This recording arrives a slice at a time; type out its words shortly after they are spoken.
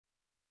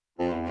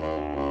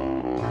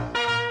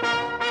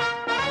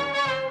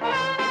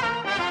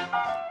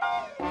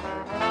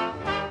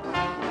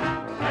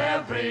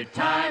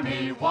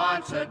he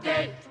wants a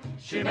date,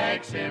 she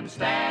makes him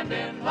stand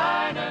in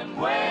line and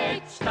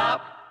wait.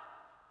 Stop,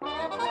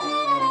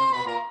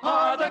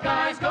 or the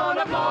guy's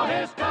gonna blow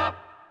his top.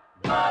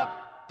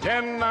 Up.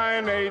 10,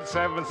 9, 8,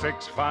 7,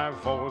 6, 5,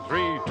 4,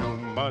 3. Too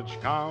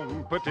much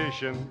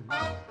competition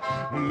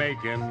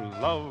making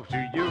love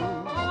to you.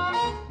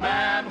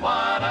 Man,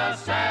 what a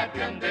sad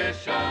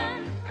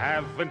condition.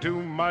 Having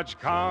too much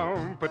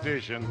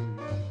competition.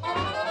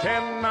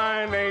 10,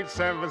 9, 8,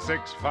 7,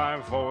 6,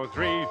 5, 4,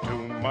 3.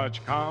 Too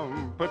much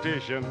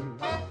competition.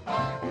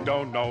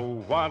 Don't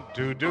know what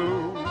to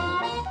do.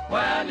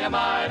 Well, you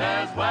might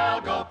as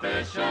well go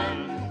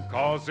fishing.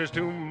 'Cause there's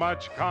too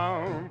much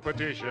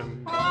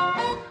competition.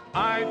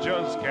 I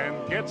just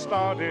can't get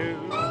started.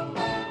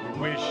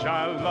 Wish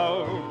I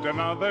loved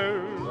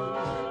another.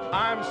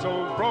 I'm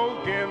so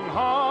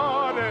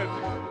broken-hearted,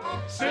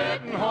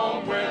 sitting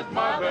home with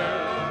mother.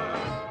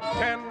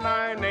 10,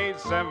 9, 8,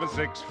 7,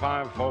 6,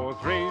 5, 4,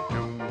 3.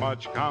 Too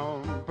much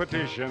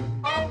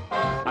competition.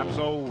 I'm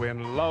so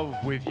in love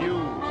with you.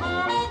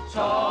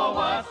 So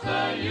what's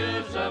the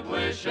use of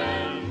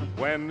wishing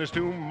when there's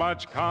too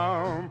much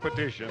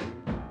competition?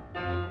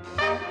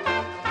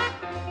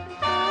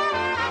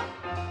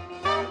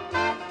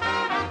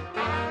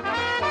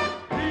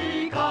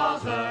 He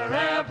calls her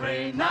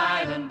every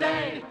night and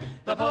day.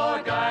 The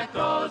poor guy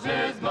throws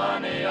his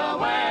money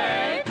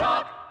away.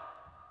 Talk,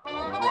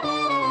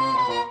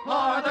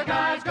 or the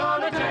guy's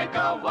gonna take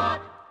a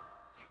walk.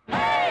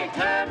 Hey,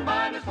 10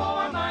 minus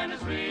 4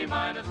 minus 3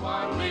 minus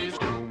 1 leaves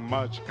too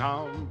much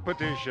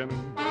competition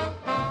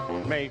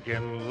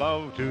making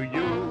love to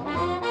you.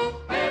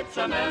 It's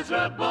a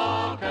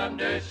miserable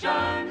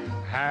condition,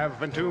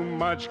 having too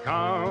much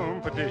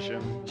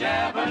competition.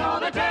 Jeff, know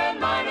the 10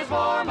 minus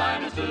 4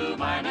 minus 2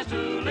 minus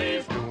 2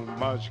 leaves too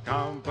much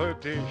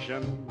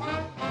competition.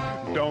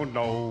 Don't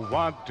know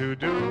what to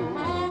do.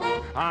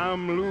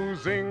 I'm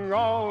losing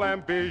all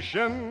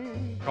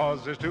ambition,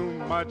 'cause there's too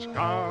much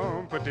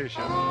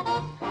competition.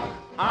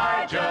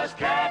 I just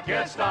can't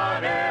get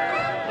started.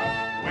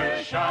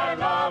 Wish I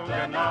loved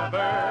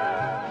another.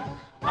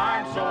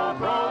 I'm so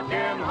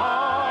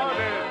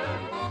broken-hearted,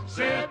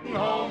 sitting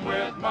home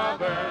with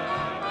mother.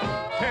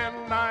 10,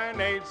 9,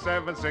 8,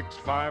 7, 6,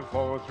 5,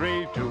 4,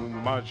 3. Too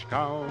much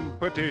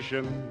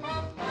competition.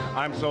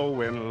 I'm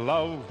so in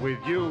love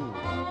with you.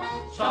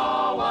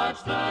 So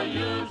what's the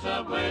use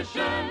of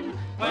wishing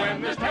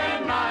when there's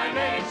 10, 9,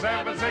 8,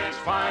 7, 6,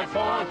 5,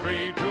 4,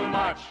 3. Too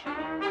much